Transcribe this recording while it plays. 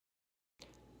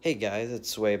Hey guys, it's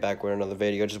Sway back with another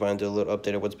video. Just wanted to do a little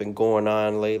update of what's been going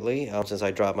on lately. Since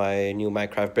I dropped my new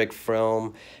Minecraft brick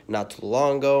film not too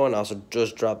long ago, and also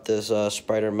just dropped this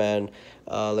Spider-Man,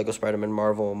 Lego Spider-Man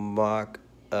Marvel mock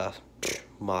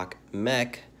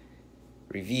mech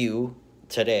review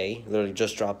today. Literally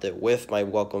just dropped it with my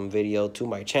welcome video to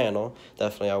my channel.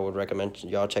 Definitely, I would recommend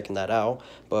y'all checking that out.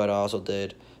 But I also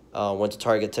did went to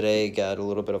Target today, got a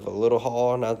little bit of a little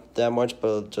haul, not that much,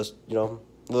 but just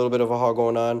a little bit of a haul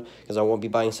going on because I won't be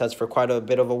buying sets for quite a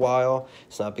bit of a while.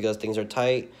 It's not because things are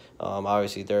tight.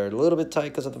 Obviously, they're a little bit tight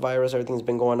because of the virus. Everything's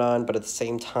been going on, but at the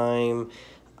same time,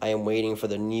 I am waiting for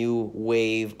the new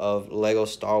wave of Lego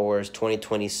Star Wars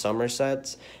 2020 summer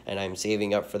sets, and I'm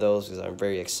saving up for those because I'm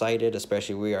very excited,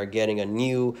 especially we are getting a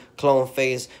new clone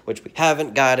face, which we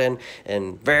haven't gotten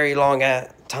in very long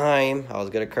time. I was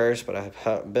going to curse, but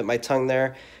I bit my tongue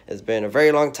there. It's been a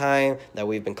very long time that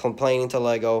we've been complaining to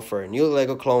Lego for a new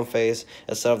Lego clone face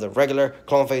instead of the regular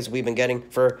clone face we've been getting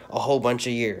for a whole bunch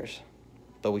of years.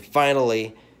 But we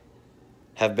finally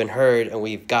have been heard, and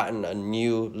we've gotten a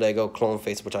new Lego clone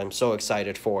face, which I'm so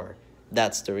excited for.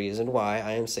 That's the reason why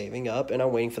I am saving up, and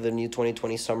I'm waiting for the new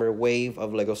 2020 summer wave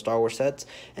of Lego Star Wars sets.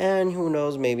 And who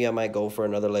knows, maybe I might go for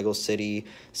another Lego City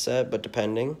set, but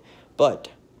depending. But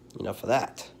enough of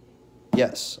that.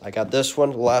 Yes, I got this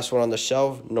one, the last one on the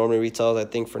shelf. Normally retails, I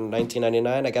think, for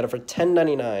 $19.99. I got it for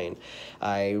 $10.99.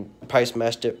 I price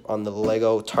matched it on the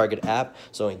Lego Target app.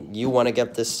 So you want to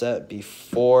get this set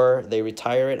before they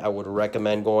retire it, I would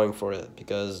recommend going for it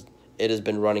because it has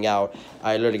been running out.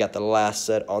 I literally got the last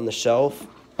set on the shelf,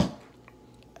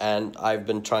 and I've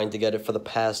been trying to get it for the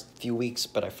past few weeks,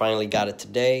 but I finally got it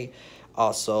today.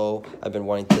 Also, I've been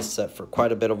wanting this set for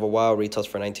quite a bit of a while. Retails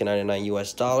for $19.99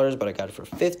 US dollars, but I got it for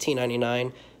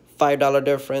 $15.99. $5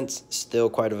 difference. Still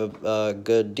quite of a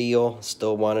good deal.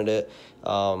 Still wanted it.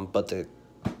 But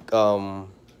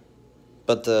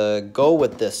to go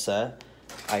with this set,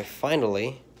 I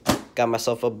finally got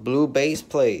myself a blue base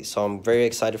plate. So I'm very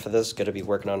excited for this. Going to be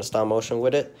working on a stop motion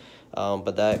with it.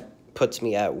 But that puts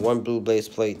me at one blue base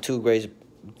plate, two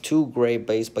gray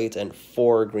base plates, and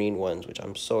 4 green ones, which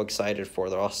I'm so excited for.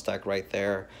 They're all stacked right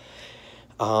there.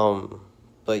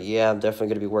 But yeah, I'm definitely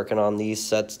going to be working on these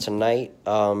sets tonight.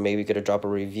 Maybe going to drop a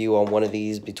review on one of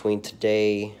these between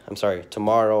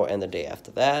tomorrow and the day after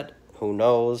that. Who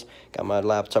knows? Got my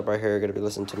laptop right here. Going to be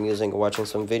listening to music and watching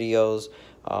some videos.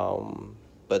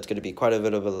 But it's going to be quite a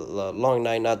bit of a long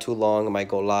night, not too long. I might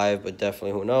go live, but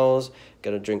definitely who knows.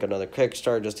 Going to drink another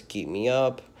Kickstart just to keep me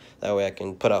up. That way I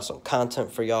can put out some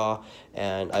content for y'all.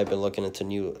 And I've been looking into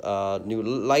new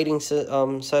lighting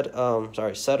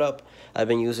setup. I've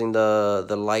been using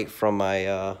the light from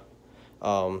my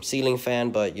ceiling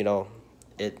fan, but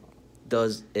it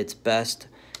does its best.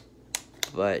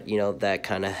 But that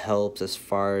kind of helps as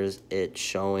far as it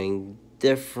showing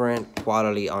different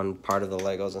quality on part of the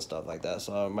Legos and stuff like that.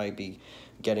 So I might be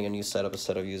getting a new setup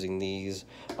instead of using these.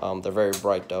 They're very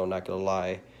bright though, not gonna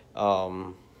lie.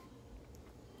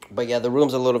 But yeah, the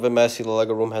room's a little bit messy. The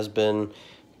Lego room has been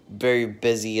very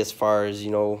busy as far as,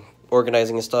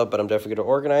 organizing and stuff, but I'm definitely going to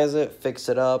organize it, fix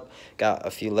it up. Got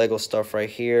a few Lego stuff right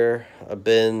here,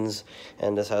 bins,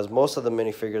 and this has most of the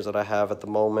minifigures that I have at the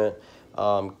moment.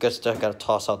 Good stuff, got to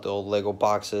toss out the old Lego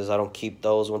boxes. I don't keep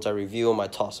those. Once I review them, I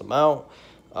toss them out.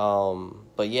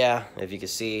 But yeah, if you can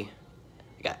see,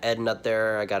 I got Ed Nut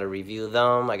there. I got to review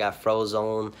them. I got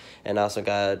Frozone, and I also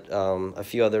got a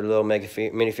few other little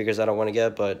minifigures I don't want to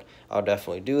get, but I'll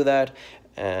definitely do that.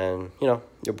 And your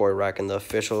boy rocking the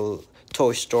official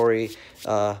Toy Story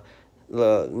sweater. You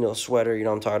know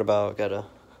what I'm talking about. Got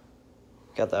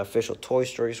the official Toy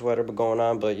Story sweater going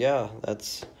on. But yeah,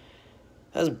 that's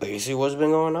basically what's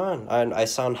been going on. I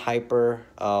sound hyper,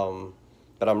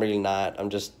 but I'm really not.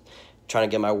 I'm just trying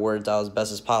to get my words out as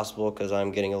best as possible because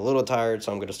I'm getting a little tired,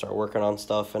 so I'm going to start working on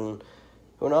stuff, and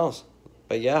who knows.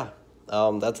 But yeah,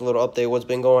 that's a little update what's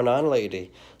been going on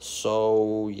lately.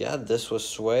 So yeah, this was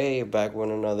Sway back with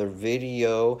another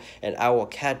video, and I will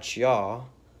catch y'all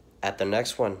at the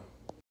next one.